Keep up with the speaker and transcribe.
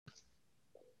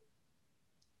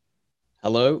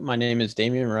Hello, my name is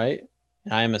Damian Wright,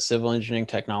 and I am a civil engineering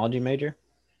technology major.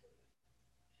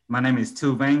 My name is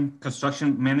Tu Vang,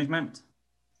 Construction Management.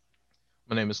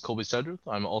 My name is Colby Sedruth.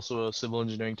 I'm also a civil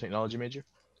engineering technology major.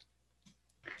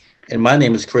 And my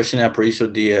name is Christian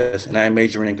Aparicio Diaz, and I am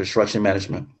majoring in construction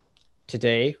management.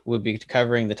 Today, we'll be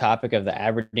covering the topic of the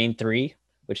Aberdeen 3,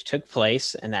 which took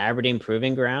place in the Aberdeen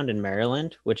Proving Ground in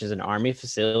Maryland, which is an Army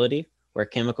facility where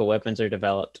chemical weapons are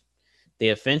developed. The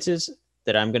offenses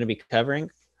that I'm going to be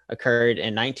covering occurred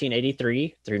in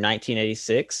 1983 through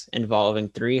 1986, involving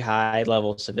three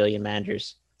high-level civilian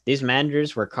managers. These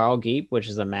managers were Carl Geep, which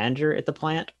is the manager at the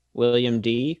plant, William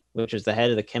D., which is the head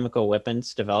of the chemical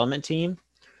weapons development team,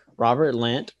 Robert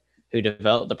Lent, who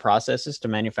developed the processes to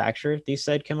manufacture these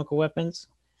said chemical weapons.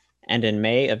 And in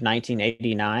May of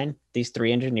 1989, these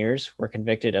three engineers were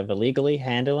convicted of illegally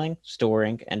handling,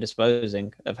 storing, and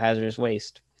disposing of hazardous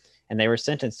waste. And they were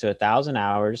sentenced to 1,000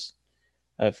 hours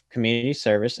of community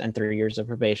service and 3 years of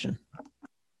probation.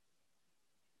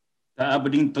 The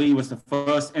Aberdeen 3 was the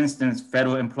first instance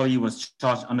federal employee was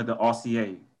charged under the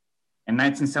RCA. In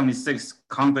 1976,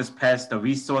 Congress passed the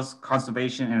Resource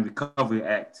Conservation and Recovery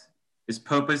Act. Its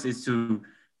purpose is to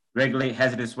regulate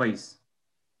hazardous waste.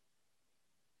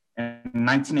 In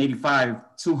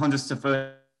 1985, 200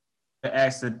 civilian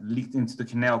acid leaked into the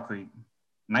Canal Creek.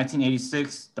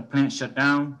 1986, the plant shut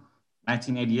down.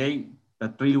 1988, the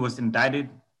 3 was indicted.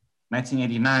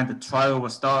 1989, the trial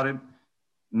was started.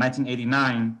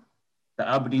 1989, the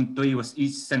Aberdeen 3 was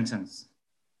each sentenced.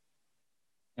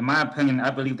 In my opinion, I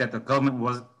believe that the government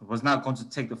was not going to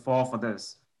take the fall for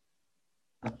this.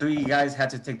 The 3 guys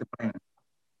had to take the blame.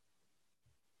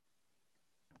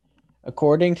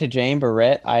 According to Jane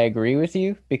Barrett, I agree with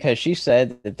you because she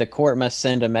said that the court must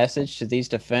send a message to these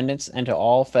defendants and to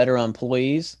all federal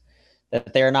employees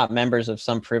that they are not members of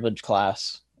some privileged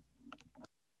class.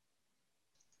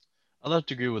 I'd have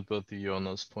to agree with both of you on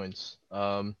those points.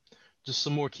 Just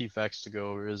some more key facts to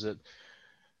go over is that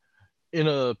in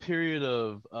a period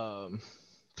of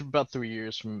about 3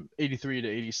 years, from 83 to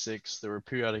 86, there were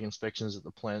periodic inspections at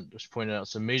the plant, which pointed out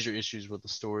some major issues with the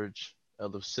storage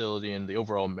of the facility and the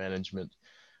overall management.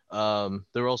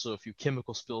 There were also a few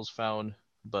chemical spills found,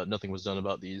 but nothing was done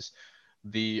about these.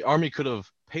 The Army could have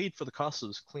paid for the cost of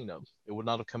this cleanup. It would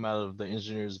not have come out of the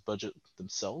engineers' budget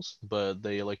themselves, but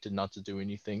they elected not to do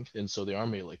anything, and so the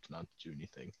Army elected not to do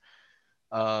anything.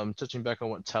 Touching back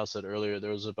on what Tao said earlier, there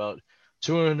was about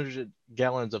 200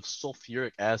 gallons of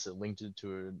sulfuric acid linked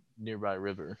into a nearby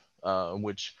river,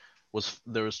 which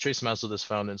there was trace amounts of this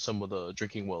found in some of the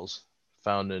drinking wells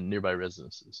found in nearby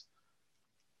residences.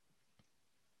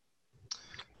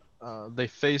 They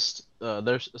faced,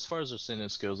 as far as their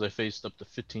sentence goes, they faced up to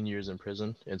 15 years in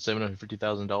prison and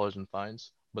 $750,000 in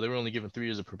fines, but they were only given 3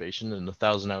 years of probation and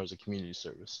 1,000 hours of community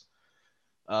service.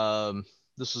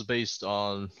 This was based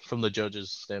on, from the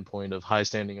judge's standpoint, of high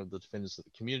standing of the defendants of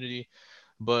the community,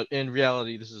 but in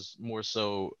reality, this is more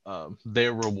so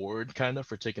their reward, kind of,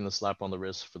 for taking the slap on the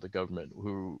wrist for the government,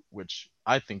 which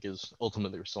I think is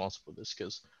ultimately responsible for this,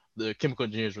 because the chemical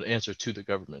engineers would answer to the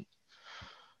government.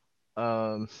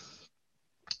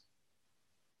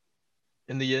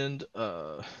 In the end,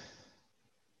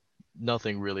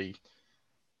 nothing really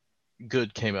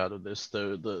good came out of this.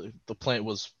 The plant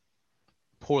was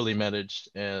poorly managed,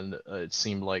 and it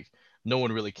seemed like no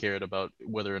one really cared about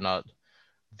whether or not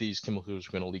these chemicals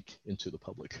were going to leak into the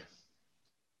public.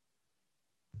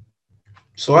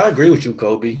 So I agree with you,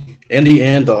 Kobe. In the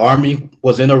end, the Army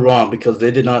was in the wrong because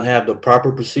they did not have the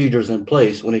proper procedures in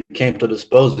place when it came to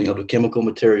disposing of the chemical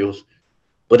materials.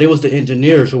 But it was the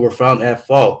engineers who were found at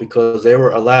fault because they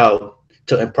were allowed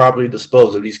to improperly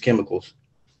dispose of these chemicals.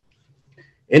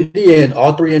 In the end,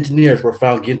 all 3 engineers were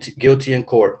found guilty in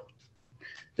court.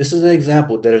 This is an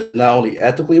example that is not only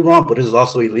ethically wrong, but is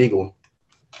also illegal.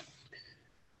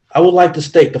 I would like to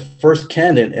state the first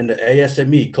canon in the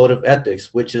ASME Code of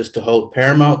Ethics, which is to hold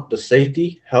paramount the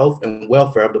safety, health, and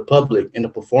welfare of the public in the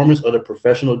performance of their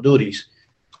professional duties.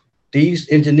 These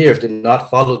engineers did not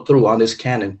follow through on this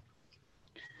canon.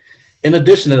 In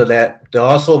addition to that, they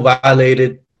also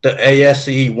violated the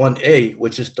ASCE 1A,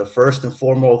 which is the first and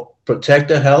foremost protect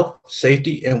the health,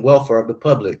 safety, and welfare of the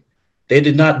public. They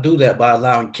did not do that by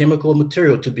allowing chemical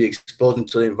material to be exposed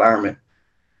into the environment.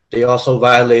 They also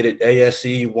violated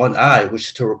ASCE 1I, which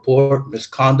is to report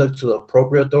misconduct to the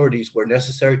appropriate authorities where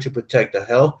necessary to protect the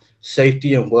health,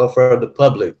 safety, and welfare of the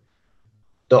public.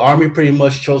 The Army pretty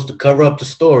much chose to cover up the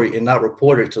story and not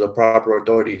report it to the proper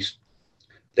authorities.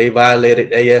 They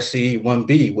violated ASCE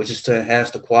 1B, which is to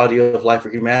enhance the quality of life for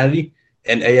humanity,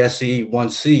 and ASCE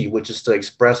 1C, which is to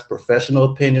express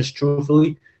professional opinions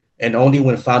truthfully and only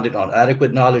when founded on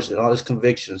adequate knowledge and honest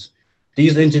convictions.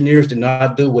 These engineers did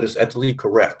not do what is ethically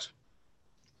correct.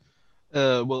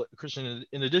 Well, Christian,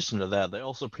 in addition to that, they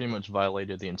also pretty much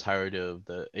violated the entirety of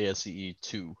the ASCE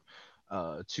 2.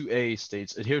 2A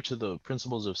states adhere to the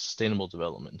principles of sustainable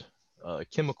development.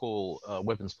 Chemical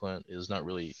weapons plant is not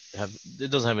really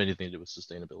it doesn't have anything to do with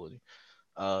sustainability.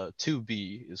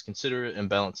 2B is consider and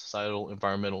balance societal,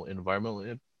 environmental,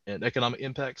 and economic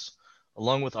impacts,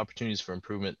 along with opportunities for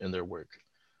improvement in their work.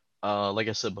 Like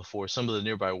I said before, some of the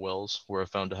nearby wells were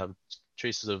found to have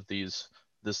traces of this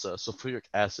sulfuric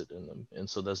acid in them, and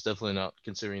so that's definitely not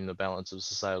considering the balance of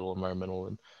societal, environmental,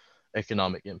 and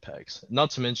economic impacts.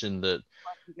 Not to mention that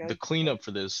the cleanup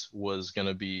for this was going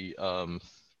to be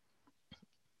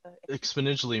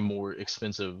exponentially more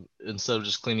expensive. Instead of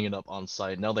just cleaning it up on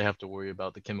site, now they have to worry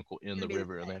about the chemical in the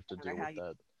river, and they have to deal with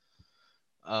that.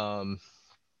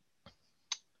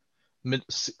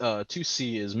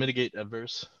 2C is mitigate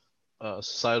adverse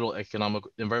societal,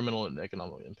 environmental, and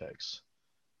economic impacts.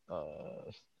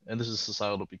 And this is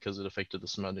societal because it affected the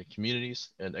surrounding communities,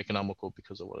 and economical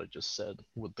because of what I just said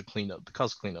with the cleanup. The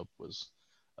cost of cleanup was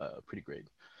pretty great.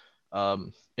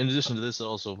 In addition to this, it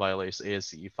also violates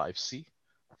ASCE 5C,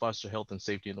 foster health and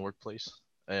safety in the workplace.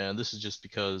 And this is just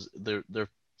because their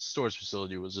storage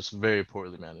facility was just very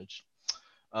poorly managed.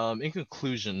 In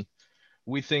conclusion,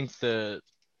 we think that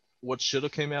what should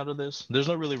have came out of this, there's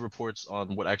not really reports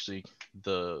on what actually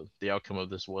the outcome of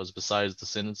this was besides the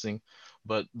sentencing,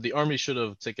 but the Army should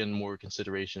have taken more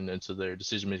consideration into their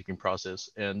decision-making process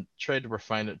and tried to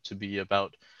refine it to be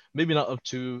about maybe not up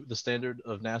to the standard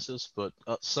of NASA's, but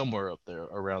somewhere up there,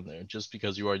 around there, just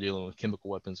because you are dealing with chemical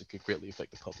weapons that could greatly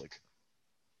affect the public.